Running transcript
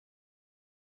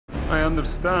I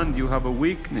understand you have a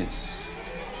weakness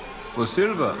for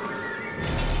silver.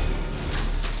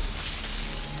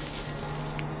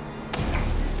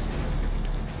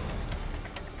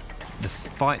 The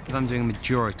fight that I'm doing a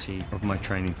majority of my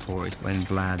training for is when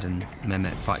Vlad and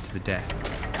Mehmet fight to the death.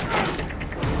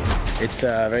 It's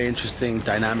a very interesting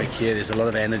dynamic here. There's a lot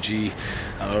of energy,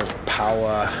 a lot of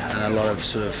power, and a lot of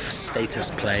sort of status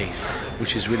play,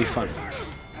 which is really fun.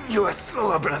 You are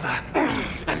slower, brother,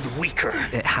 and weaker.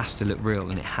 It has to look real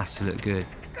and it has to look good.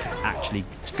 Actually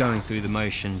going through the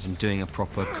motions and doing a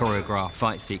proper choreographed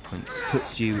fight sequence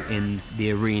puts you in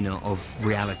the arena of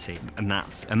reality, and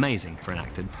that's amazing for an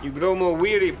actor. You grow more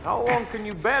weary. How long can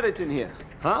you bear it in here,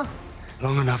 huh?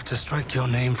 Long enough to strike your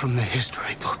name from the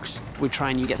history books. We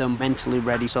try and get them mentally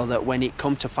ready so that when it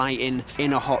comes to fighting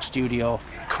in a hot studio,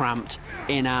 cramped,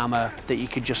 in armor, that you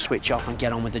could just switch off and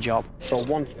get on with the job. So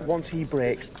once he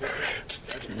breaks,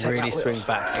 Really swing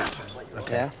back.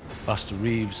 Okay. Yeah? Buster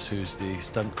Reeves, who's the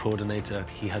stunt coordinator,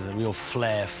 he has a real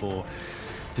flair for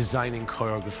designing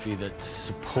choreography that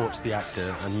supports the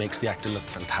actor and makes the actor look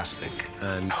fantastic.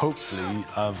 And hopefully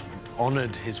I've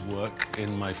honored his work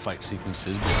in my fight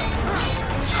sequences.